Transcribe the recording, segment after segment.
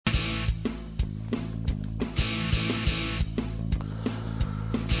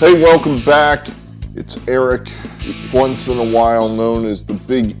Hey, welcome back. It's Eric, once in a while known as the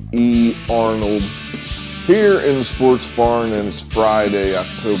Big E Arnold, here in the Sports Barn, and it's Friday,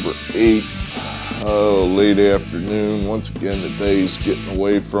 October 8th. Oh, late afternoon. Once again, the day's getting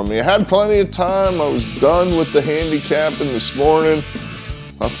away from me. I had plenty of time. I was done with the handicapping this morning.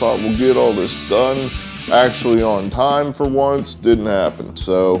 I thought we'll get all this done actually on time for once. Didn't happen.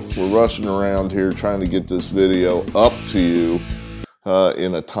 So we're rushing around here trying to get this video up to you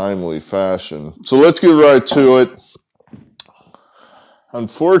in a timely fashion. So let's get right to it.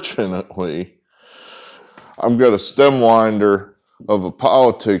 Unfortunately, I've got a stem winder of a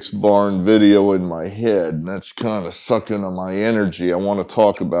politics barn video in my head, and that's kind of sucking on my energy. I want to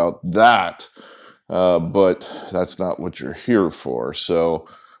talk about that, but that's not what you're here for. So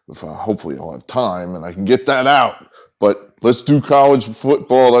hopefully I'll have time and I can get that out. But let's do college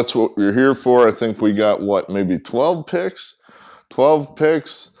football. That's what we're here for. I think we got, what, maybe 12 picks? 12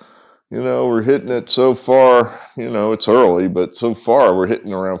 picks. You know, we're hitting it so far. You know, it's early, but so far we're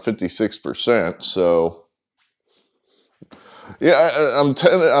hitting around 56%. So, yeah,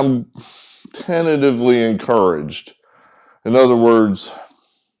 I'm tentatively encouraged. In other words,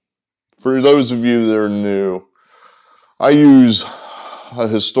 for those of you that are new, I use a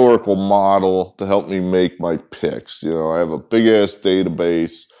historical model to help me make my picks. You know, I have a big-ass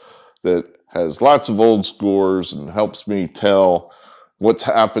database that has lots of old scores and helps me tell what's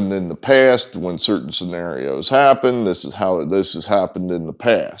happened in the past when certain scenarios happen. This is how this has happened in the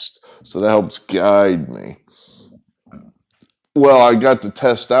past. So that helps guide me. Well, I got to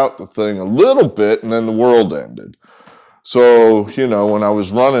test out the thing a little bit, and then the world ended. So, you know, when I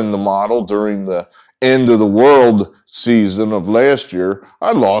was running the model during the end of the world season of last year,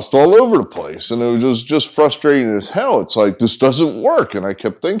 I lost all over the place, and it was just frustrating as hell. It's like, this doesn't work. And I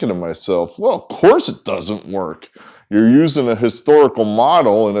kept thinking to myself, well, of course it doesn't work. You're using a historical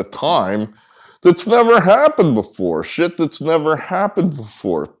model in a time that's never happened before. Shit that's never happened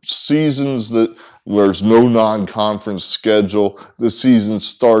before. Seasons that there's no non-conference schedule. The season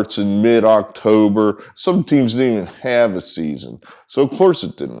starts in mid-October. Some teams didn't even have a season. So of course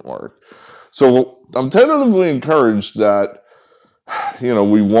it didn't work. So I'm tentatively encouraged that, you know,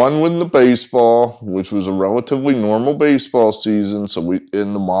 we won with the baseball, which was a relatively normal baseball season. So the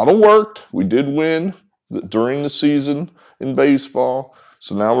model worked. We did win during the season in baseball.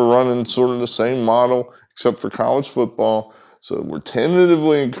 So now we're running sort of the same model, except for college football. So we're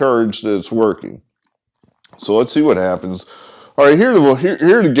tentatively encouraged that it's working. So let's see what happens. All right, here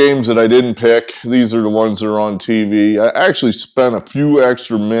are the games that I didn't pick. These are the ones that are on TV. I actually spent a few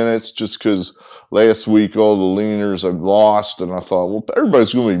extra minutes just because last week all the leaners I've lost, and I thought, well,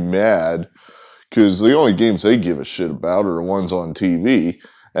 everybody's going to be mad because the only games they give a shit about are the ones on TV.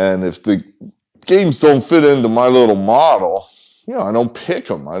 And if the games don't fit into my little model, you know, I don't pick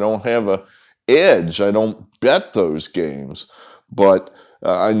them. I don't have an edge. I don't bet those games. But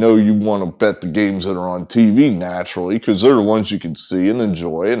I know you want to bet the games that are on TV naturally because they're the ones you can see and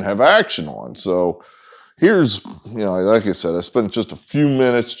enjoy and have action on. So here's, you know, like I said, I spent just a few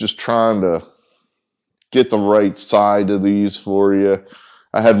minutes just trying to get the right side of these for you.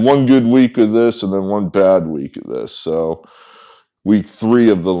 I had one good week of this and then one bad week of this. So week 3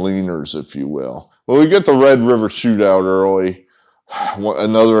 of the leaners, if you will. Well, we get the Red River Shootout early,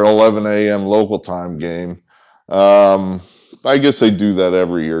 another 11 a.m. local time game. I guess they do that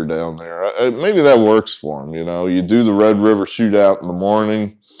every year down there. Maybe that works for them, you know. You do the Red River Shootout in the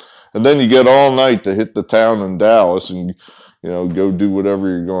morning, and then you get all night to hit the town in Dallas and, you know, go do whatever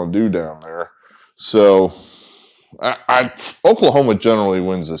you're going to do down there. So Oklahoma generally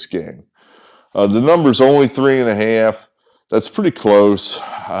wins this game. The number's only 3.5. That's pretty close.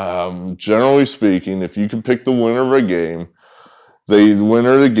 Generally speaking, if you can pick the winner of a game, the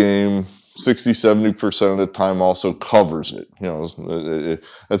winner of the game 60-70% of the time also covers it. You know,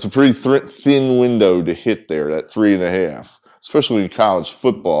 that's a pretty thin window to hit there, that 3.5, especially in college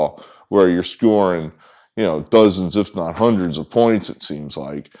football where you're scoring, you know, dozens, if not hundreds of points, it seems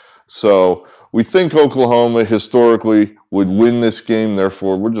like. So we think Oklahoma historically would win this game.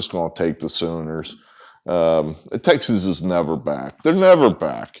 Therefore, we're just going to take the Sooners. Texas is never back. They're never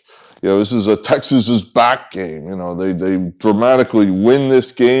back. You know, this is a Texas is back game. You know, they dramatically win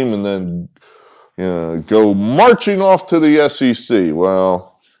this game and then, you know, go marching off to the SEC.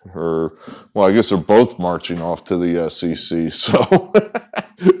 Well, I guess they're both marching off to the SEC. So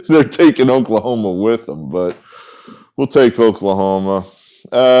they're taking Oklahoma with them, but we'll take Oklahoma.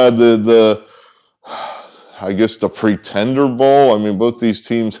 I guess the Pretender Bowl. I mean, both these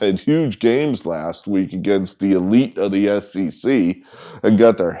teams had huge games last week against the elite of the SEC and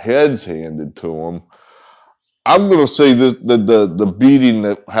got their heads handed to them. I'm going to say this, the beating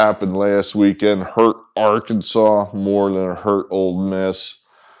that happened last weekend hurt Arkansas more than it hurt Ole Miss.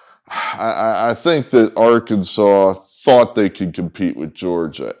 I think that Arkansas thought they could compete with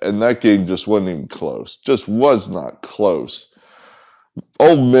Georgia, and that game just wasn't even close. Just was not close.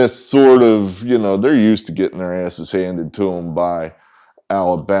 Ole Miss sort of, they're used to getting their asses handed to them by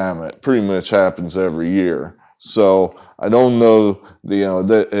Alabama. It pretty much happens every year. So I don't know,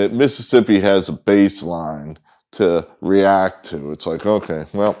 that Mississippi has a baseline to react to. It's like, okay,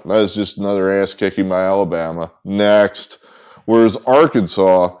 well, that's just another ass kicking by Alabama. Next. Whereas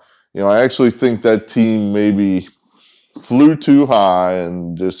Arkansas, I actually think that team maybe flew too high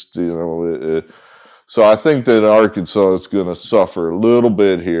and just, so I think that Arkansas is going to suffer a little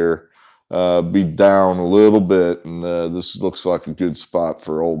bit here, be down a little bit, and this looks like a good spot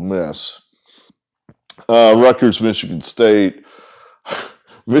for Ole Miss. Rutgers, Michigan State.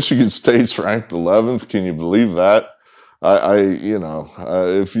 Michigan State's ranked 11th. Can you believe that? I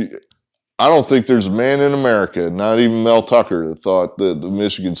don't think there's a man in America, not even Mel Tucker, that thought that the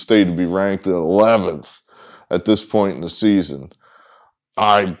Michigan State would be ranked at 11th at this point in the season.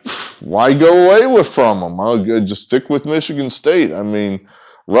 Why go away from them? I'll just stick with Michigan State. I mean,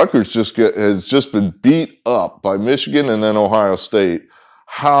 Rutgers has just been beat up by Michigan and then Ohio State.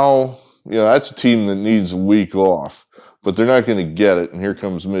 How, that's a team that needs a week off, but they're not going to get it. And here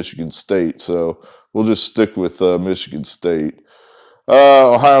comes Michigan State. So we'll just stick with Michigan State.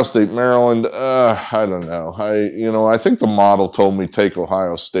 Ohio State, Maryland. I don't know. I think the model told me take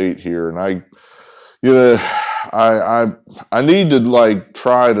Ohio State here, and I need to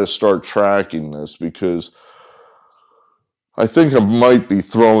try to start tracking this because I think I might be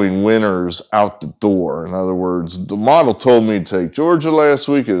throwing winners out the door. In other words, the model told me to take Georgia last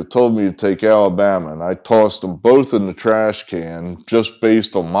week, and it told me to take Alabama, and I tossed them both in the trash can just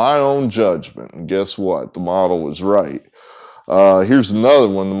based on my own judgment. And guess what? The model was right. Here's another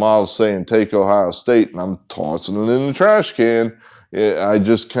one. The model's saying take Ohio State, and I'm tossing it in the trash can. I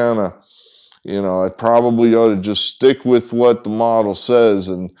just kind of, I probably ought to just stick with what the model says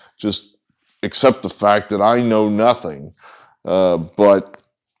and just accept the fact that I know nothing. But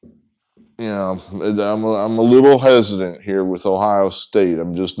I'm a little hesitant here with Ohio State.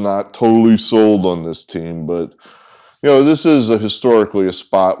 I'm just not totally sold on this team. But, this is historically a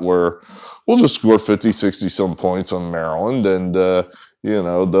spot where we'll just score 50, 60 some points on Maryland, and,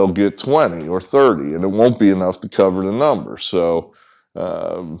 they'll get 20 or 30, and it won't be enough to cover the number. So,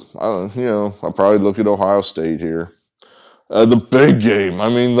 I'll probably look at Ohio State here. The big game.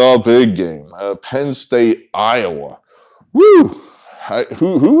 The big game. Penn State, Iowa. Woo!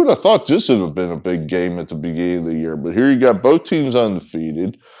 Who would have thought this would have been a big game at the beginning of the year? But here you got both teams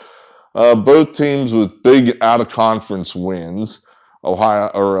undefeated. Both teams with big out-of-conference wins.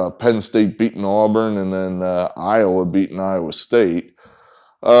 Penn State beating Auburn, and then Iowa beating Iowa State.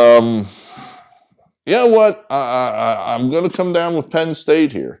 You know what? I'm going to come down with Penn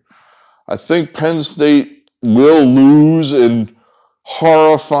State here. I think Penn State will lose in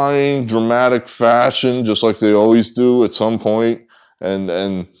horrifying, dramatic fashion, just like they always do at some point. And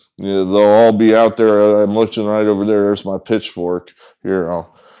they'll all be out there. I'm looking right over there. There's my pitchfork. Here,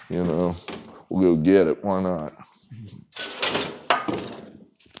 we'll go get it. Why not?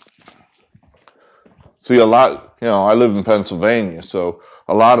 See, a lot, I live in Pennsylvania, so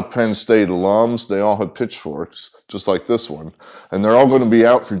a lot of Penn State alums, they all have pitchforks, just like this one. And they're all going to be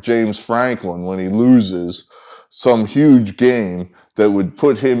out for James Franklin when he loses some huge game that would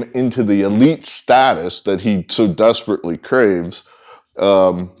put him into the elite status that he so desperately craves.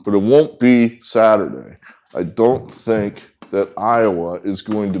 But it won't be Saturday. I don't think that Iowa is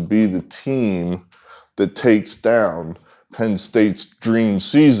going to be the team that takes down Penn State's dream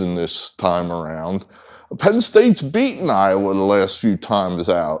season this time around. Penn State's beaten Iowa the last few times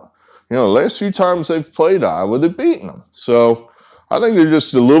out. The last few times they've played Iowa, they've beaten them. So I think they're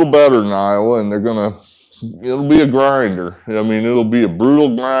just a little better than Iowa, and it'll be a grinder. It'll be a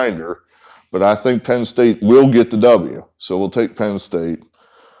brutal grinder, but I think Penn State will get the W. So we'll take Penn State.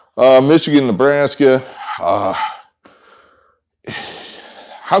 Michigan, Nebraska. How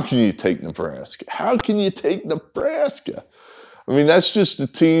can you take Nebraska? How can you take Nebraska? That's just a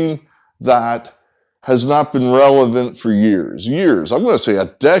team that has not been relevant for years. I'm going to say a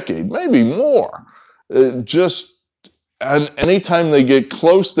decade, maybe more. And anytime they get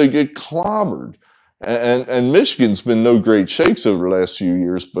close, they get clobbered. And Michigan's been no great shakes over the last few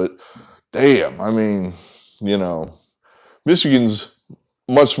years, but damn, Michigan's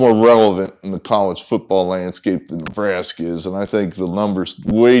much more relevant in the college football landscape than Nebraska is, and I think the number's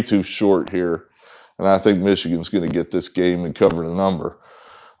way too short here, and I think Michigan's going to get this game and cover the number.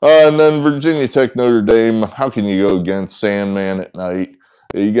 And then Virginia Tech, Notre Dame. How can you go against Sandman at night?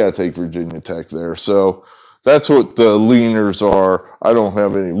 You got to take Virginia Tech there. So that's what the leaners are. I don't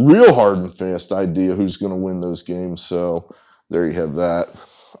have any real hard and fast idea who's going to win those games. So there you have that.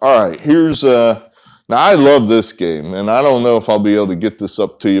 All right, here's now I love this game, and I don't know if I'll be able to get this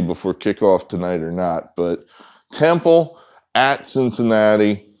up to you before kickoff tonight or not, but Temple at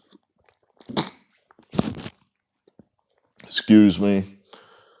Cincinnati. Excuse me.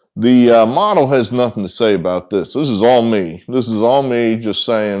 The model has nothing to say about this. This is all me. This is all me just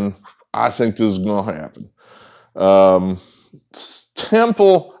saying, I think this is going to happen.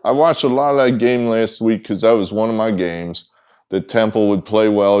 Temple, I watched a lot of that game last week because that was one of my games that Temple would play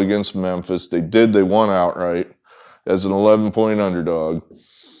well against Memphis. They did. They won outright as an 11-point underdog.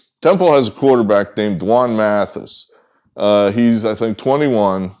 Temple has a quarterback named Dwan Mathis. He's, I think,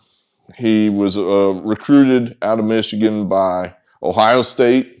 21. He was recruited out of Michigan by Ohio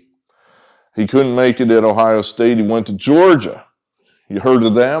State. He couldn't make it at Ohio State. He went to Georgia. You heard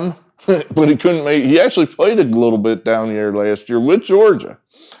of them? But he couldn't make. He actually played a little bit down here last year with Georgia.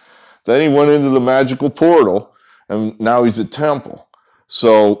 Then he went into the magical portal, and now he's at Temple.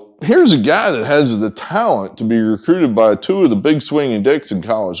 So here's a guy that has the talent to be recruited by two of the big swinging dicks in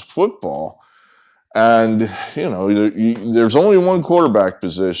college football. And, you know, there's only one quarterback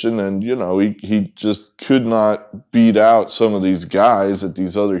position, and, you know, he just could not beat out some of these guys at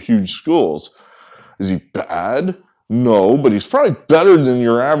these other huge schools. Is he bad? No, but he's probably better than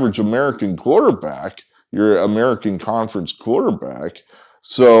your average American quarterback, your American Conference quarterback.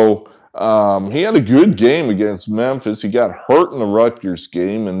 So he had a good game against Memphis. He got hurt in the Rutgers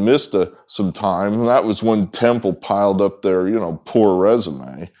game and missed some time. And that was when Temple piled up their, you know, poor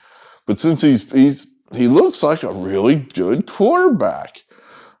resume. But since he looks like a really good quarterback.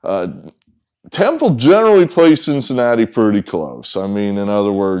 Temple generally plays Cincinnati pretty close. I mean, in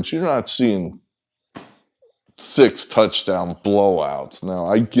other words, you're not seeing 6 touchdown blowouts. Now,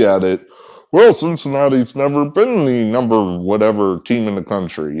 I get it. Well, Cincinnati's never been the number whatever team in the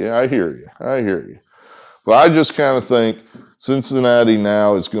country. Yeah, I hear you. I hear you. But I just kind of think Cincinnati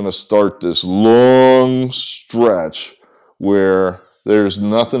now is going to start this long stretch where there's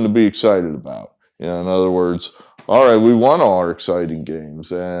nothing to be excited about. You know, in other words, all right, we won all our exciting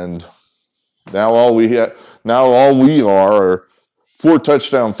games, and now all we are 4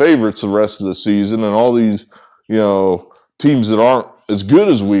 touchdown favorites the rest of the season, and all these, you know, teams that aren't as good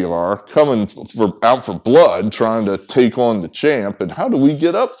as we are coming out for blood, trying to take on the champ. And how do we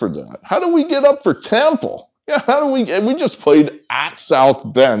get up for that? How do we get up for Temple? Yeah, how do we just played at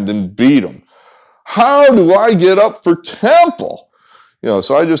South Bend and beat them. How do I get up for Temple? You know,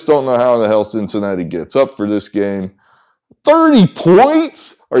 so I just don't know how the hell Cincinnati gets up for this game. 30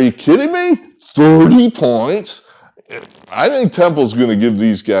 points? Are you kidding me? 30 points? I think Temple's going to give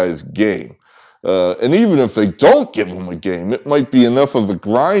these guys game. And even if they don't give them a game, it might be enough of a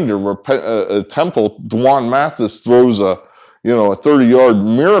grinder where Temple, Dwan Mathis throws a 30-yard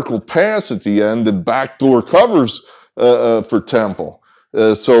miracle pass at the end and backdoor covers for Temple.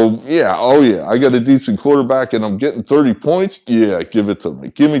 So, yeah, I got a decent quarterback and I'm getting 30 points. Yeah, give it to me.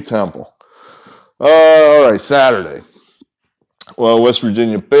 Give me Temple. All right, Saturday. Well, West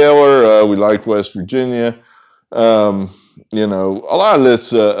Virginia, Baylor. We like West Virginia. You know, a lot of this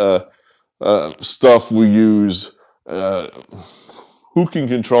stuff we use, who can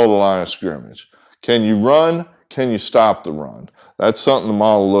control the line of scrimmage? Can you run? Can you stop the run? That's something the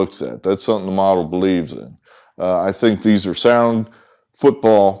model looks at. That's something the model believes in. I think these are sound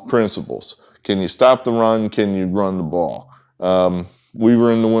football principles. Can you stop the run? Can you run the ball? We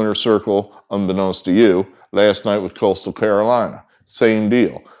were in the winner's circle, unbeknownst to you, last night with Coastal Carolina. Same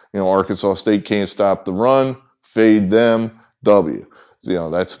deal. You know, Arkansas State can't stop the run, fade them, W. You know,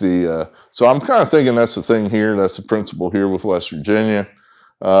 that's the, so I'm kind of thinking that's the thing here. That's the principle here with West Virginia.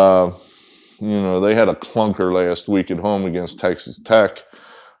 You know, they had a clunker last week at home against Texas Tech.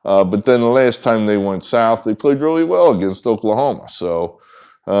 But then the last time they went south, they played really well against Oklahoma. So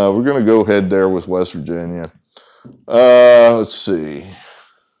we're going to go ahead there with West Virginia. Let's see.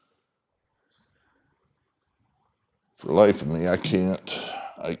 For the life of me, I can't.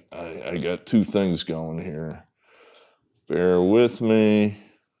 I got 2 things going here. Bear with me.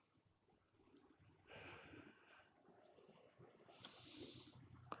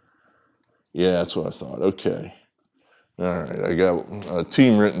 Yeah, that's what I thought. Okay. All right, I got a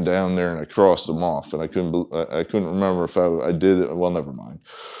team written down there, and I crossed them off, and I couldn't remember if I did it. Well, never mind.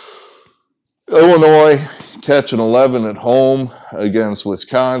 Illinois catching 11 at home against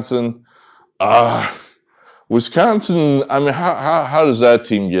Wisconsin. Wisconsin. I mean, how does that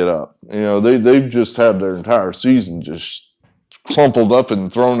team get up? You know, they've just had their entire season just crumpled up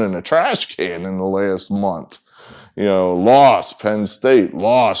and thrown in a trash can in the last month. You know, lost Penn State,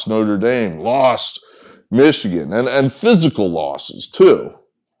 lost Notre Dame, lost Michigan, and physical losses too.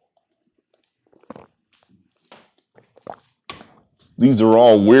 These are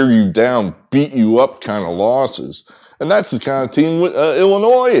all wear you down, beat you up kind of losses. And that's the kind of team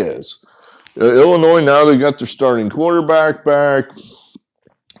Illinois is. Illinois, now they got their starting quarterback back,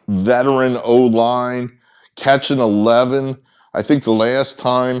 veteran O-line, catching 11. I think the last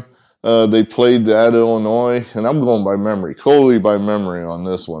time they played at Illinois, and I'm going by memory, totally by memory on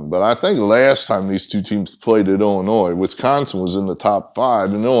this one, but I think the last time these two teams played at Illinois, Wisconsin was in the top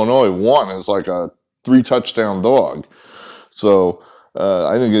 5, and Illinois won as like a 3-touchdown dog. So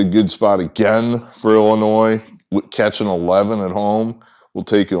I think a good spot again for Illinois, catching 11 at home. We'll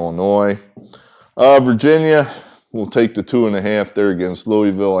take Illinois. Virginia, we'll take the 2.5 there against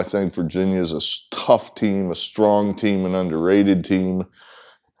Louisville. I think Virginia is a tough team, a strong team, an underrated team.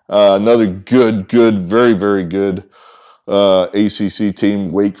 Another good, very, very good ACC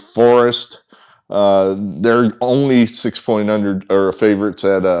team, Wake Forest. They're only 6-point under or favorites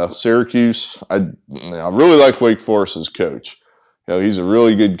at Syracuse. I really like Wake Forest as coach. You know, he's a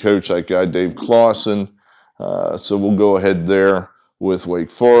really good coach, that guy Dave Clawson. So we'll go ahead there with Wake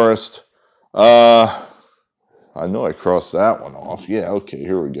Forest. I know I crossed that one off. Yeah, okay,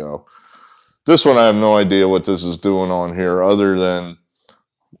 here we go. This one I have no idea what this is doing on here, other than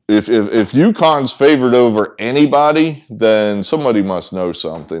if UConn's favored over anybody, then somebody must know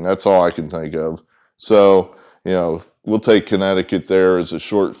something. That's all I can think of. So, you know, we'll take Connecticut there as a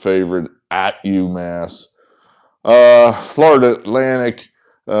short favorite at UMass. Florida Atlantic,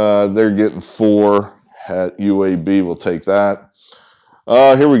 they're getting 4 at UAB. We'll take that.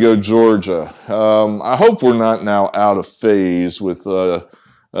 Here we go, Georgia. I hope we're not now out of phase with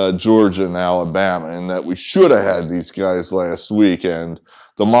Georgia and Alabama, and that we should have had these guys last weekend.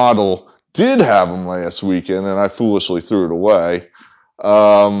 The model did have them last weekend, and I foolishly threw it away.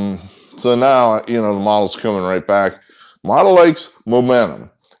 So now, you know, the model's coming right back. Model likes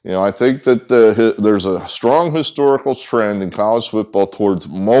momentum. You know, I think that there's a strong historical trend in college football towards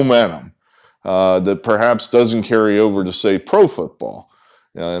momentum that perhaps doesn't carry over to, say, pro football.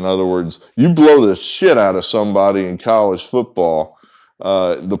 In other words, you blow the shit out of somebody in college football,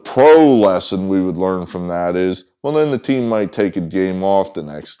 the pro lesson we would learn from that is, well, then the team might take a game off the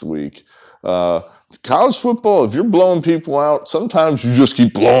next week. College football, if you're blowing people out, sometimes you just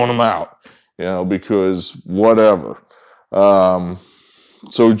keep blowing them out, you know, because whatever.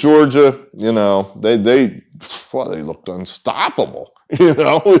 So Georgia, you know, they looked unstoppable. You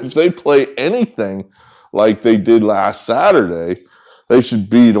know, if they play anything like they did last Saturday, they should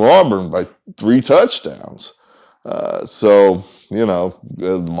beat Auburn by 3 touchdowns. So, you know,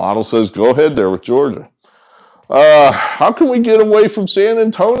 the model says go ahead there with Georgia. How can we get away from San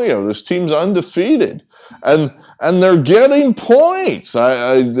Antonio? This team's undefeated, and they're getting points.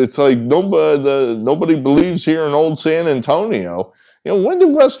 It's like nobody believes here in old San Antonio. You know, when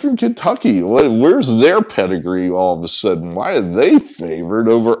did Western Kentucky? Where's their pedigree all of a sudden? Why are they favored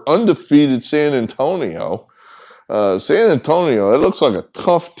over undefeated San Antonio? San Antonio, it looks like a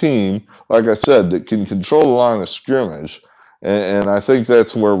tough team, like I said, that can control the line of scrimmage. And I think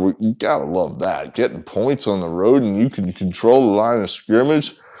that's where you got to love that. Getting points on the road and you can control the line of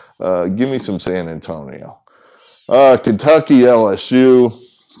scrimmage. Give me some San Antonio. Kentucky, LSU,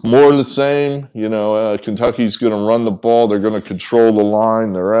 more of the same. You know, Kentucky's going to run the ball. They're going to control the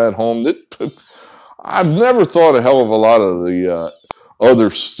line. They're at home. I've never thought a hell of a lot of the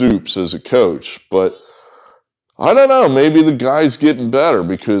other Stoops as a coach, but I don't know. Maybe the guy's getting better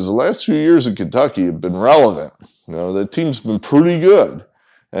because the last few years in Kentucky have been relevant. You know, the team's been pretty good.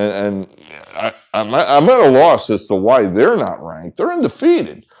 And I'm at a loss as to why they're not ranked. They're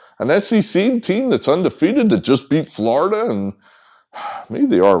undefeated. An SEC team that's undefeated that just beat Florida, and maybe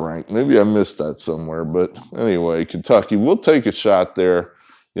they are ranked. Maybe I missed that somewhere. But anyway, Kentucky, we'll take a shot there,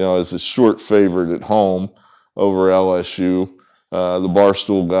 you know, as a short favorite at home over LSU. The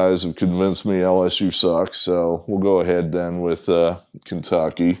Barstool guys have convinced me LSU sucks, so we'll go ahead then with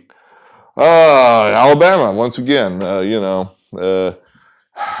Kentucky. Alabama, once again, you know,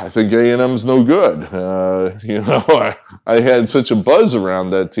 I think A&M's no good. You know, I had such a buzz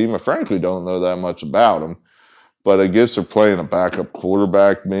around that team. I frankly don't know that much about them, but I guess they're playing a backup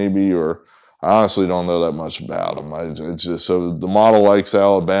quarterback maybe, or I honestly don't know that much about them. It's just, so the model likes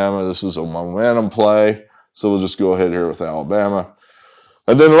Alabama. This is a momentum play. So we'll just go ahead here with Alabama.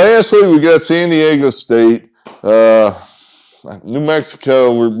 And then lastly, we got San Diego State. New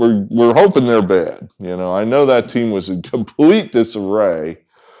Mexico, we're hoping they're bad. You know, I know that team was in complete disarray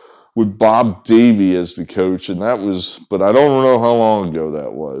with Bob Davie as the coach, and that was, but I don't know how long ago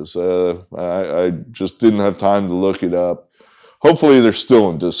that was. I just didn't have time to look it up. Hopefully they're still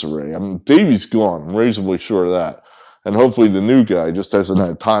in disarray. I mean, Davie's gone. I'm reasonably sure of that. And hopefully the new guy just hasn't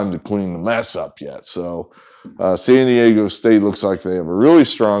had time to clean the mess up yet. So San Diego State looks like they have a really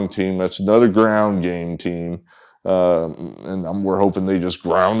strong team. That's another ground game team. And we're hoping they just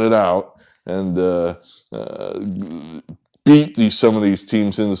ground it out and beat some of these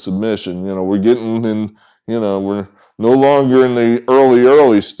teams into submission. You know, we're getting in, you know, we're no longer in the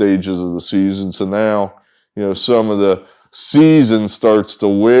early stages of the season. So now, you know, some of the season starts to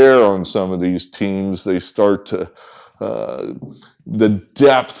wear on some of these teams. They start to, the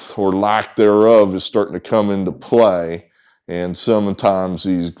depth or lack thereof is starting to come into play. And sometimes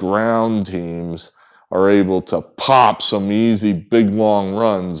these ground teams are able to pop some easy, big, long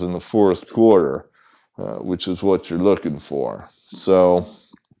runs in the fourth quarter, which is what you're looking for. So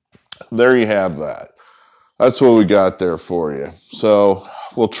there you have that. That's what we got there for you. So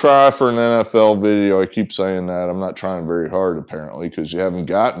we'll try for an NFL video. I keep saying that. I'm not trying very hard, apparently, because you haven't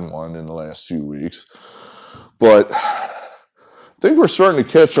gotten one in the last few weeks. But I think we're starting to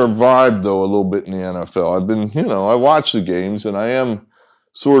catch our vibe, though, a little bit in the NFL. I've been, you know, I watch the games, and I am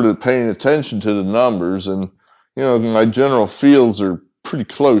sort of paying attention to the numbers. And, you know, my general feels are pretty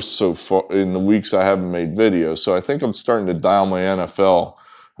close so far in the weeks I haven't made videos. So I think I'm starting to dial my NFL,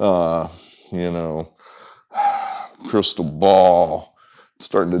 you know, crystal ball,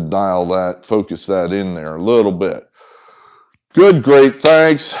 starting to dial that, focus that in there a little bit. Good, great,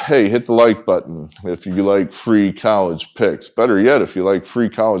 thanks. Hey, hit the like button if you like free college picks. Better yet, if you like free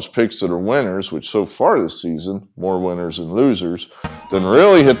college picks that are winners, which so far this season, more winners than losers, then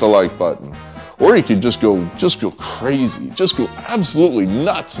really hit the like button. Or you could just go crazy, just go absolutely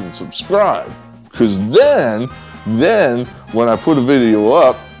nuts and subscribe. Because then when I put a video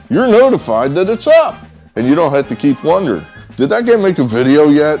up, you're notified that it's up. And you don't have to keep wondering, did that guy make a video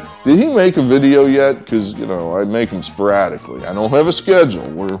yet? Did he make a video yet? Because, you know, I make them sporadically. I don't have a schedule.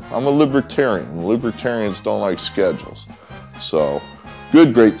 I'm a libertarian. Libertarians don't like schedules. So,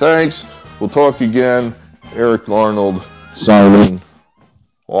 good, great, thanks. We'll talk again. Eric Arnold, signing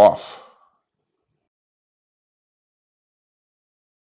off.